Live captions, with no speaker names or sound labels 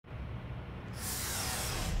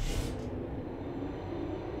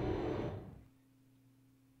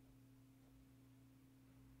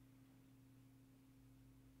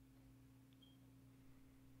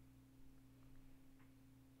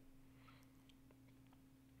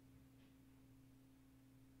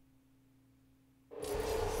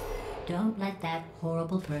Don't let that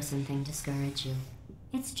horrible person thing discourage you.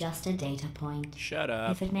 It's just a data point. Shut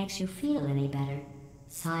up. If it makes you feel any better,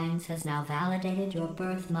 science has now validated your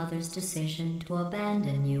birth mother's decision to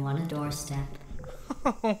abandon you on a doorstep.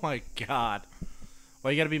 Oh my god.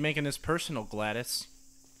 Why you gotta be making this personal, Gladys?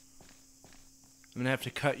 I'm gonna have to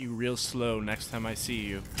cut you real slow next time I see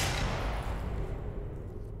you.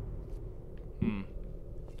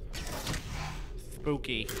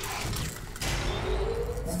 Spooky.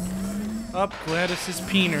 Up, Gladys's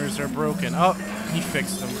peeners are broken. Oh, he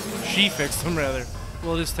fixed them. She fixed them, rather.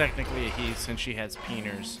 Well, it is technically a he, since she has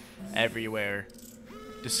peeners everywhere.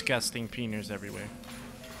 Disgusting peeners everywhere.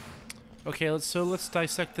 Okay, let's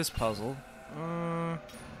dissect this puzzle.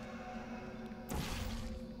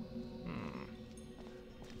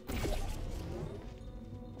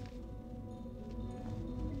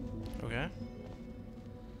 Okay.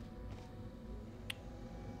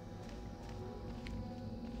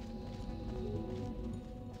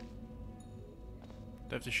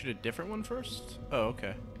 Do I have to shoot a different one first? Oh,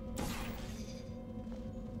 okay.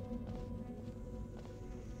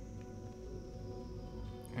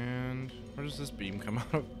 And where does this beam come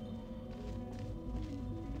out of?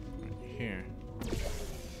 Right here.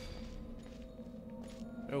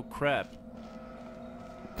 Oh, crap.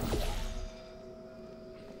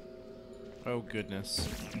 Oh, goodness.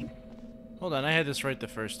 Hold on, I had this right the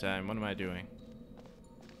first time. What am I doing?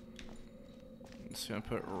 It's gonna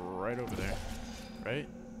put it right over there. Right?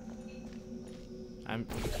 I'm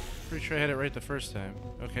pretty sure I had it right the first time.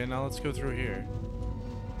 Okay, now let's go through here.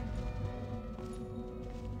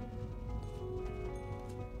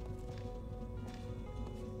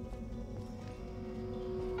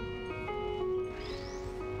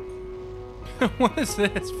 What is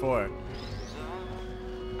this for?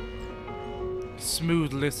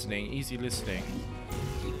 Smooth listening, easy listening.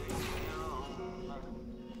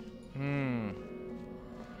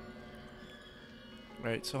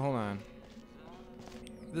 Right, so hold on.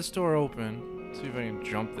 This door open. Let's see if I can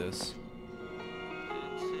jump this.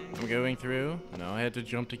 I'm going through. No, I had to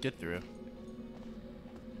jump to get through.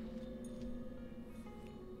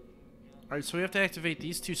 Alright, so we have to activate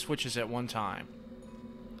these two switches at one time.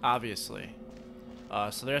 Obviously.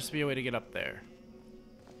 So there has to be a way to get up there.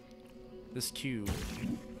 This cube.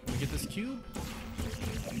 Can we get this cube?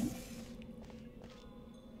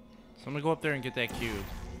 So I'm gonna go up there and get that cube.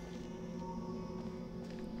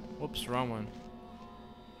 Whoops, wrong one.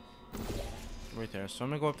 Right there. So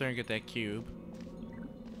I'm gonna go up there and get that cube.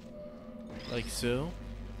 Like so.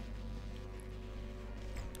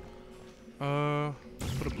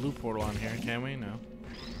 Let's put a blue portal on here, can we? No.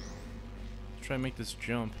 Let's try and make this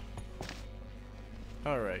jump.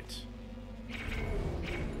 Alright.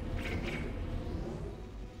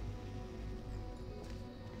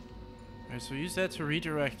 Alright, so use that to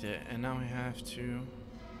redirect it, and now we have to...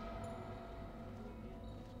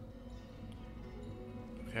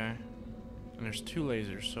 Okay. And there's two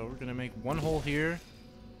lasers, so we're gonna make one hole here,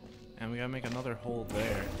 and we gotta make another hole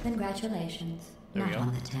there. Congratulations. There we Not go.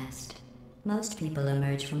 on the test. Most people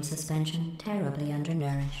emerge from suspension terribly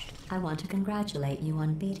undernourished. I want to congratulate you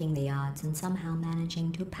on beating the odds and somehow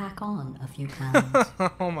managing to pack on a few pounds.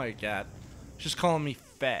 Oh my god. Just calling me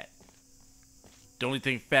fat. The only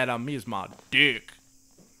thing fat on me is my dick.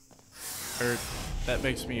 Or that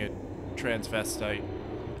makes me a transvestite.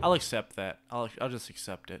 I'll accept that. I'll just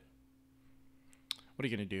accept it. What are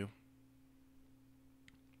you gonna do?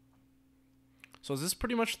 So is this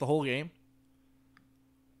pretty much the whole game?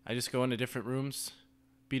 I just go into different rooms,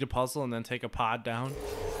 beat a puzzle, and then take a pod down?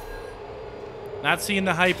 Not seeing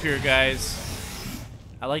the hype here, guys.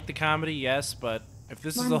 I like the comedy, yes, but if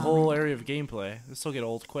this is the whole area of gameplay, this will get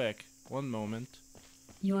old quick. One moment.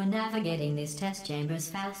 You're navigating these test chambers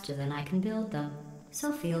faster than I can build them,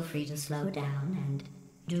 so feel free to slow down and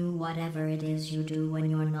do whatever it is you do when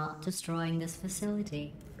you're not destroying this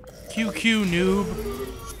facility. QQ, noob.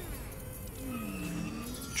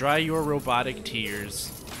 Dry your robotic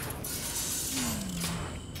tears.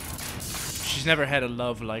 She's never had a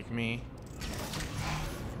love like me.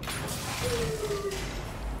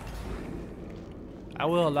 I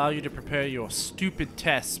will allow you to prepare your stupid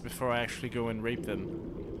tests before I actually go and rape them.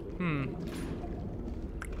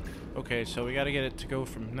 Okay, so we gotta get it to go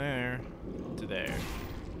from there to there.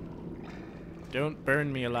 Don't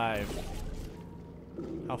burn me alive.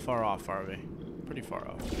 How far off are we? Pretty far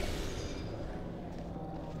off.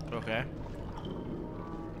 Okay.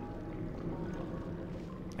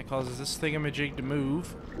 That causes this thingamajig to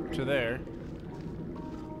move to there.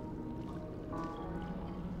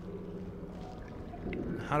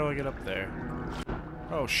 How do I get up there?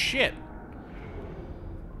 Oh shit!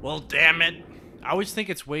 Well, damn it! I always think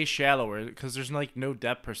it's way shallower because there's like no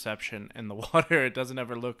depth perception in the water. It doesn't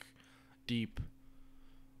ever look deep.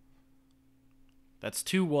 That's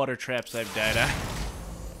 2 water traps I've died at.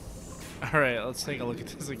 Alright, let's take a look at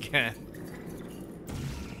this again.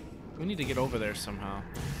 We need to get over there somehow.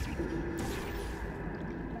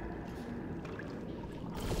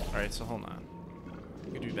 Alright, so hold on.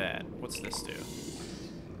 We can do that. What's this do?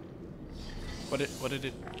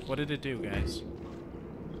 What did it do, guys?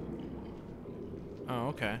 Oh,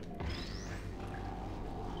 okay.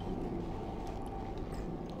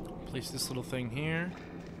 Place this little thing here.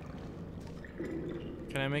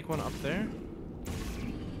 Can I make one up there?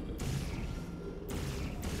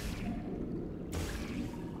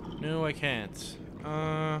 No, I can't.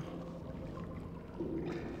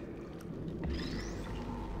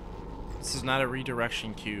 This is not a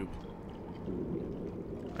redirection cube.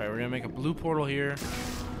 Alright, we're gonna make a blue portal here.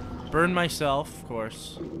 Burn myself, of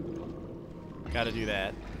course. Gotta do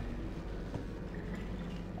that.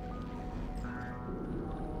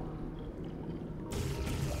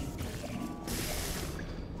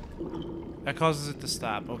 That causes it to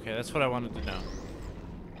stop. Okay, that's what I wanted to know.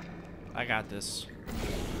 I got this.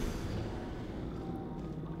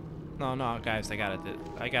 No, guys, I got it.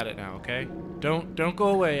 I got it now, okay? Don't go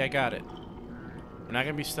away. I got it. We're not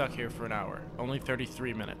gonna be stuck here for an hour. Only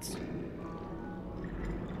 33 minutes.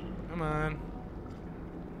 Come on.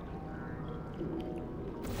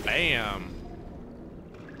 Bam.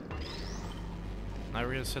 Now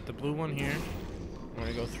we're gonna set the blue one here. We're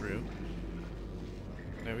gonna go through.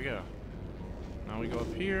 There we go. Now we go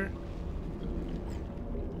up here.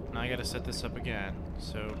 Now I gotta set this up again.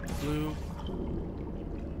 So blue.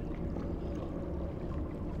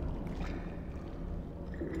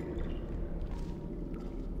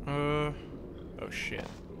 Oh shit.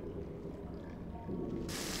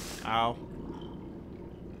 Ow.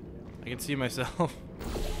 I can see myself.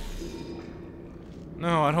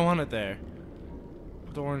 No, I don't want it there.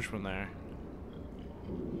 Put the orange one there.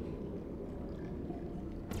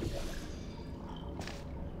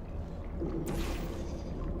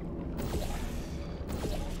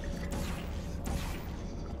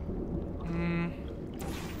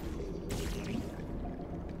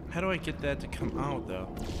 How do I get that to come out,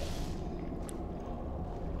 though?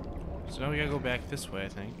 So now we gotta go back this way, I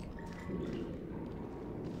think.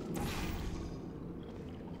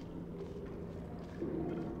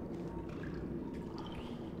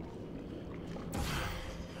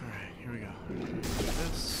 Alright, here we go.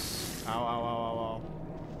 This. Ow, ow, ow, ow, ow.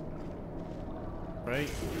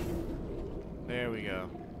 Right? There we go.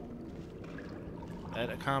 That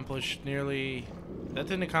accomplished nearly... That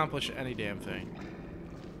didn't accomplish any damn thing.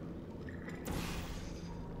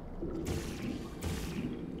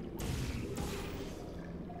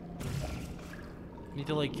 Need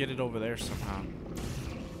to like get it over there somehow.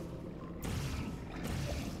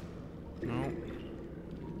 No.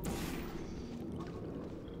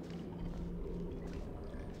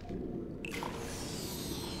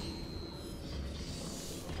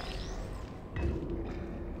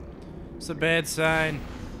 It's a bad sign.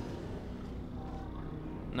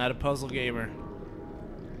 Not a puzzle gamer.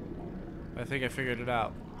 I think I figured it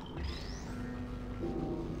out.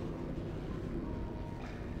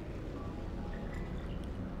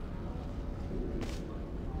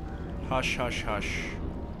 Hush, hush, hush.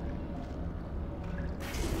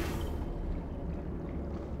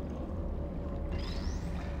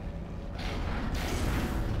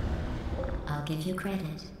 I'll give you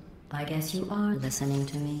credit. I guess you are listening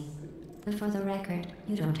to me. But for the record,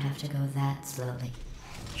 you don't have to go that slowly.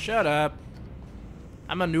 Shut up.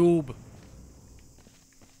 I'm a noob.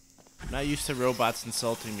 I'm not used to robots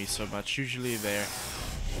insulting me so much. Usually they're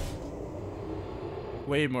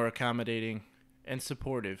way more accommodating and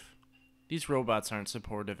supportive. These robots aren't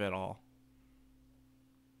supportive at all.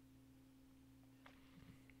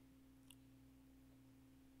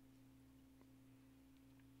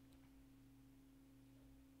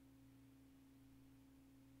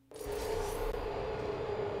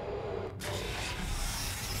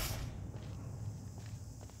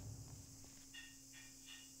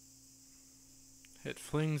 It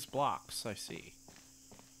flings blocks, I see.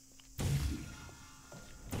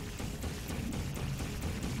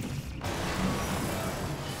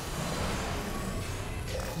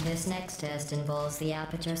 This next test involves the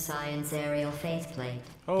Aperture Science Aerial Faithplate.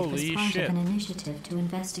 Holy it was part shit. of an initiative to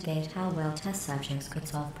investigate how well test subjects could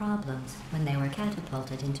solve problems when they were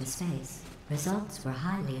catapulted into space. Results were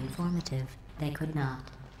highly informative. They could not.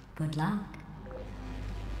 Good luck.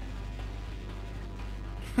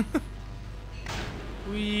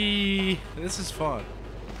 Whee! This is fun.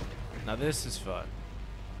 Now this is fun.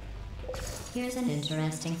 Here's an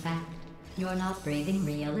interesting fact. You're not breathing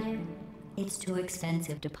real air. It's too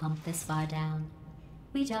expensive to pump this far down.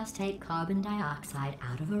 We just take carbon dioxide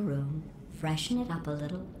out of a room, freshen it up a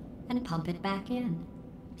little, and pump it back in.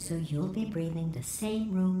 So you'll be breathing the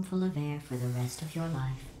same room full of air for the rest of your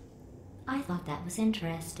life. I thought that was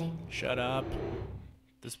interesting. Shut up.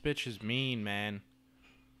 This bitch is mean, man.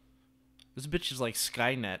 This bitch is like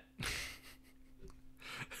Skynet.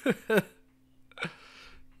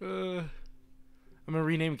 I'm gonna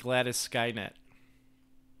rename Gladys Skynet.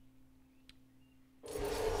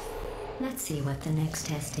 Let's see what the next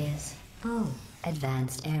test is. Oh,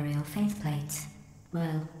 advanced aerial faceplates.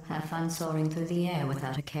 Well, have fun soaring through the air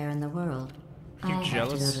without a care in the world. I had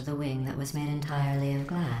to go to the wing that was made entirely of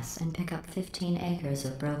glass and pick up 15 acres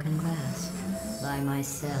of broken glass by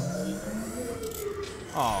myself.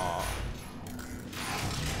 Aww.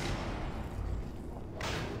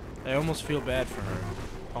 I almost feel bad for her.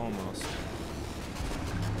 Almost.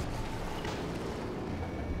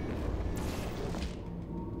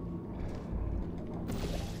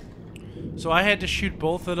 So I had to shoot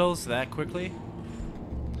both of those that quickly?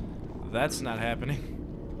 That's not happening.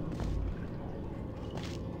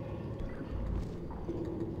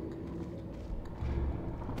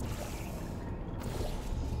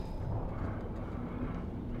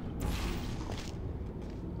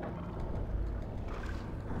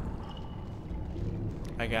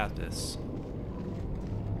 I got this.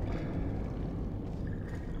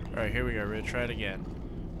 Alright, here we go. We're gonna try it again.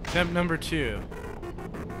 Attempt number 2.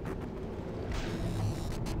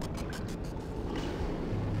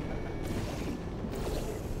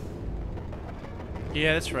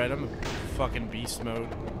 Yeah, that's right. I'm a fucking beast mode.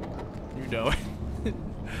 You know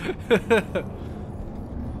it.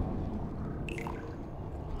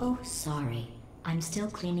 Oh, sorry. I'm still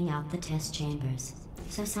cleaning out the test chambers.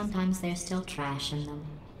 So sometimes there's still trash in them,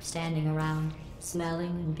 standing around, smelling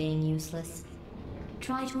and being useless.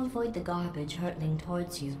 Try to avoid the garbage hurtling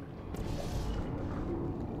towards you.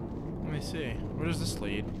 Let me see. Where does this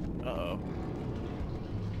lead? Uh-oh.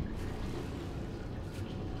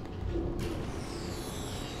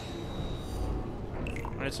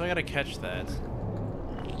 Alright, so I gotta catch that.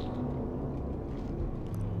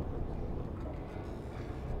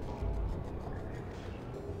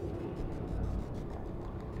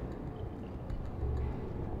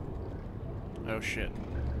 Oh shit.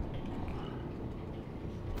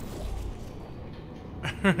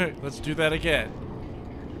 Alright, let's do that again.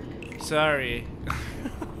 Sorry.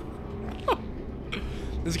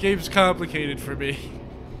 This game's complicated for me.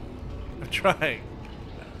 I'm trying.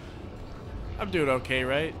 I'm doing okay,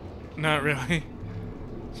 right? Not really.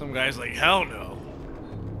 Some guy's like, hell no.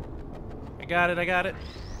 I got it, I got it.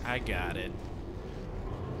 I got it.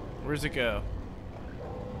 Where's it go?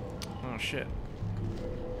 Oh shit.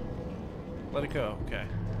 Let it go, okay.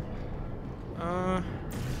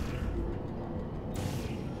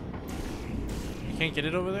 You can't get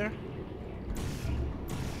it over there?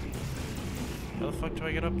 How the fuck do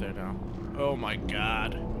I get up there now? Oh my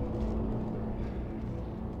god.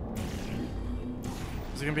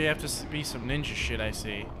 There's gonna have to be some ninja shit, I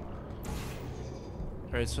see.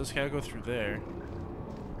 Alright, so it's gotta go through there.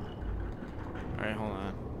 Alright, hold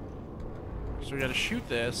on. So we gotta shoot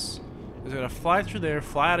this. It's gonna fly through there,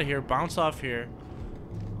 fly out of here, bounce off here,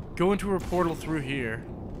 go into a portal through here.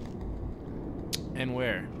 And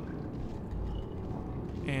where?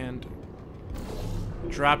 And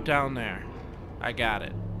drop down there. I got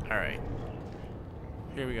it. Alright.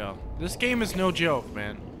 Here we go. This game is no joke,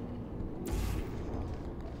 man.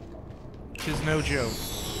 Tis no joke.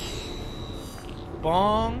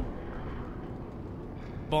 Bong.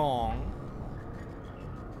 Bong.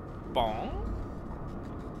 Bong.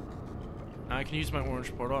 Now I can use my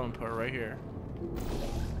orange portal and put it right here.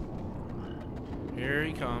 Here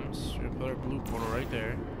he comes. We're gonna put our blue portal right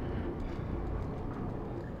there.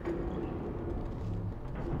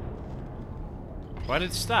 Why did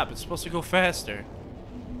it stop? It's supposed to go faster.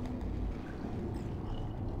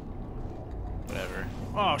 Whatever.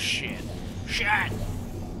 Oh shit. Shit!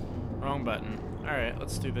 Wrong button. Alright,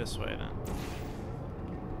 let's do this way then.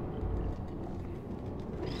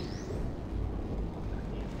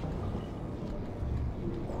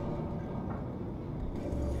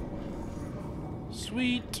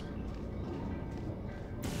 Sweet!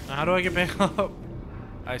 Now how do I get back up?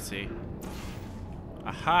 I see.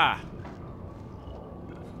 Aha!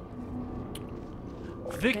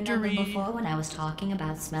 Victory! Remember before when I was talking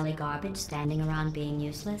about smelly garbage standing around being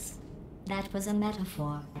useless? That was a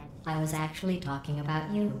metaphor. I was actually talking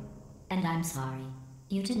about you. And I'm sorry.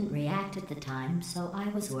 You didn't react at the time, so I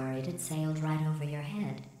was worried it sailed right over your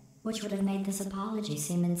head, which would have made this apology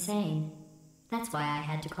seem insane. That's why I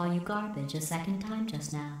had to call you garbage a second time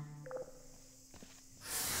just now.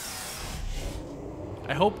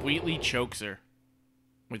 I hope Wheatley chokes her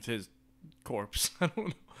with his corpse. I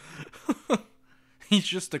don't know. He's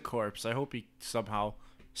just a corpse. I hope he somehow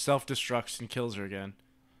self-destructs and kills her again.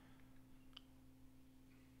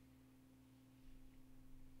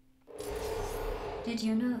 Did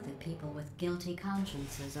you know that people with guilty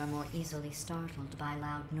consciences are more easily startled by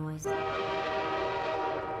loud noises?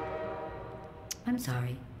 I'm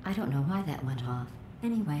sorry. I don't know why that went off.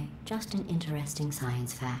 Anyway, just an interesting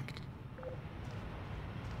science fact.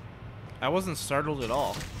 I wasn't startled at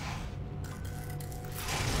all.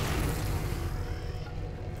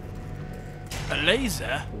 A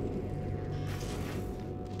laser?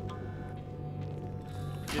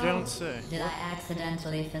 You don't say. Did I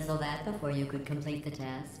accidentally fizzle that before you could complete the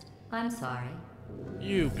test? I'm sorry.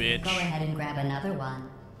 You bitch. Go ahead and grab another one.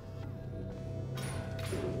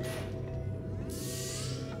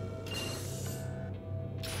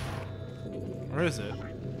 Where is it?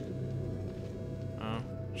 Oh,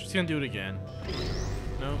 she's gonna do it again.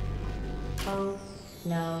 No. Oh,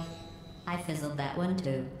 no. I fizzled that one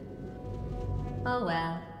too. Oh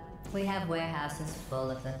well. We have warehouses full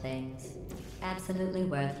of the things. Absolutely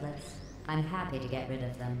worthless. I'm happy to get rid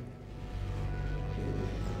of them.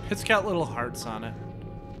 It's got little hearts on it.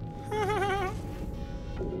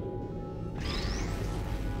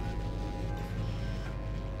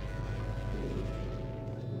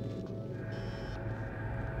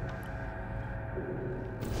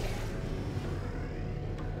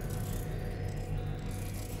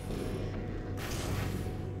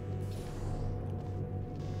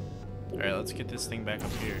 Alright, let's get this thing back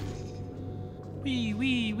up here. Wee,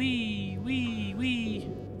 wee, wee, wee, wee.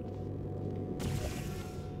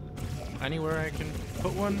 Anywhere I can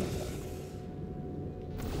put one?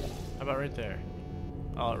 How about right there?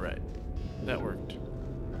 Alright, that worked.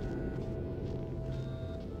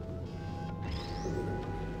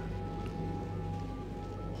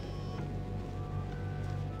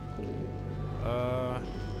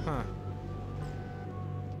 Huh.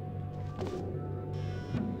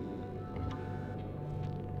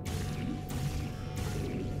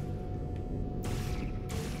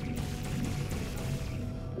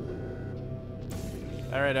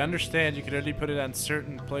 Alright, I understand you can only put it on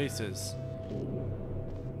certain places.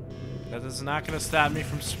 That is not going to stop me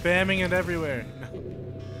from spamming it everywhere.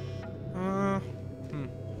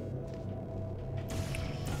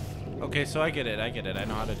 Okay, so I get it, I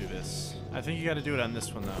know how to do this. I think you gotta do it on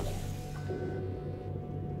this one, though.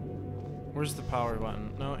 Where's the power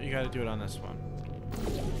button? No, you gotta do it on this one.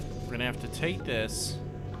 We're gonna have to take this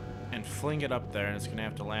and fling it up there, and it's gonna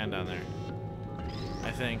have to land on there.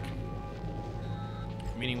 I think.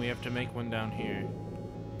 Meaning we have to make one down here.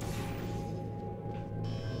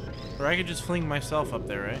 Or I could just fling myself up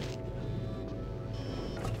there, right?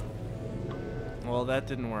 Well, that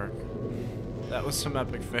didn't work. That was some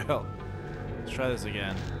epic fail. Let's try this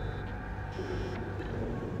again.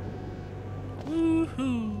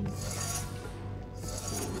 Woohoo!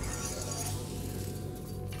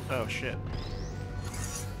 Oh shit.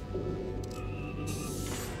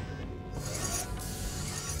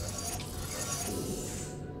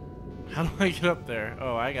 How do I get up there?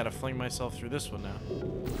 Oh, I gotta fling myself through this one now.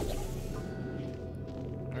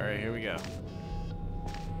 Alright, here we go.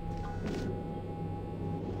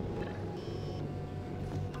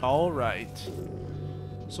 Alright.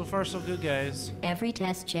 So far, so good, guys. Every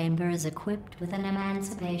test chamber is equipped with an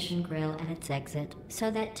emancipation grill at its exit, so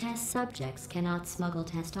that test subjects cannot smuggle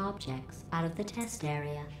test objects out of the test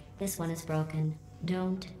area. This one is broken.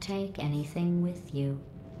 Don't take anything with you.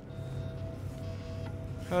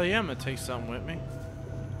 Hell yeah, I'm gonna take something with me.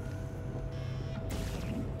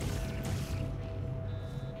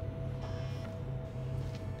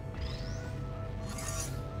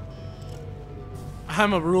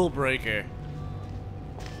 I'm a rule breaker.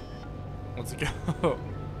 Let's go.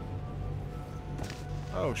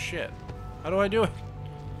 Oh shit. How do I do it?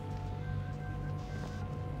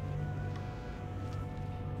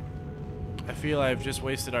 I feel I've just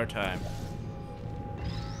wasted our time.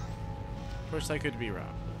 Of course, I could be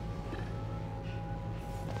wrong.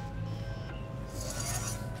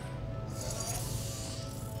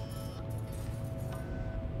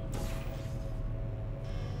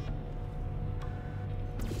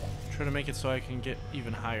 Try to make it so I can get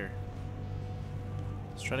even higher.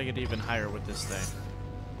 Let's try to get even higher with this thing.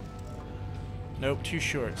 Nope, too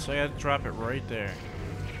short, so I gotta drop it right there.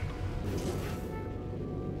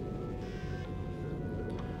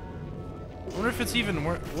 I wonder if it's even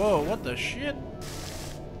worth. Whoa, what the shit?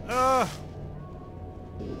 Ah!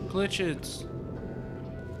 Glitches.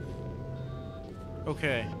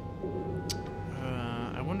 Okay.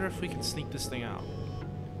 I wonder if we can sneak this thing out.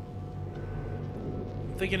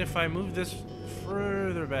 I'm thinking if I move this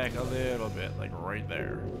further back a little bit, like right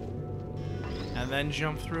there, and then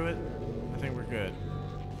jump through it, I think we're good.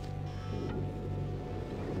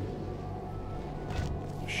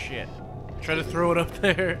 Shit. Try to throw it up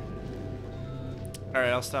there.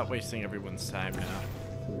 Alright, I'll stop wasting everyone's time now.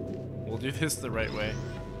 We'll do this the right way.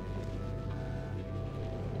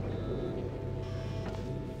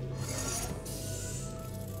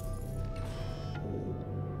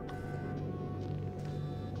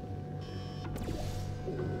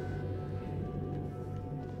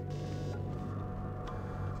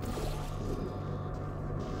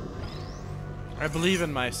 I believe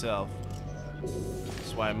in myself.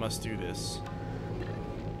 That's why I must do this.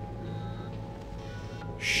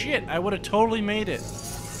 Shit, I would have totally made it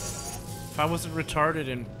if I wasn't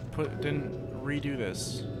retarded and didn't redo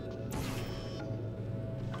this.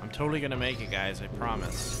 I'm totally gonna make it, guys. I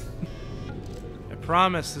promise. I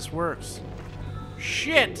promise this works.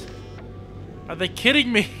 Shit! Are they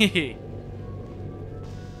kidding me?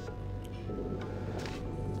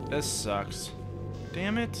 This sucks.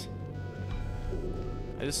 Damn it.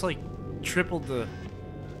 I just like tripled the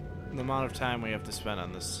amount of time we have to spend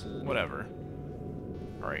on this. Whatever.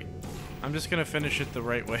 Alright. I'm just gonna finish it the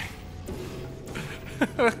right way.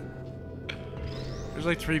 There's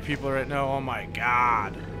like 3 people right now. Oh my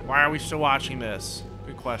god. Why are we still watching this?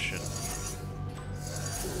 Good question.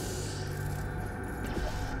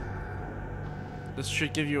 This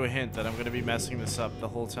should give you a hint that I'm gonna be messing this up the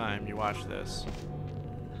whole time you watch this.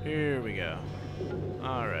 Here we go.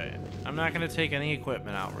 Alright. I'm not gonna take any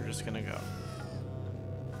equipment out. We're just gonna go.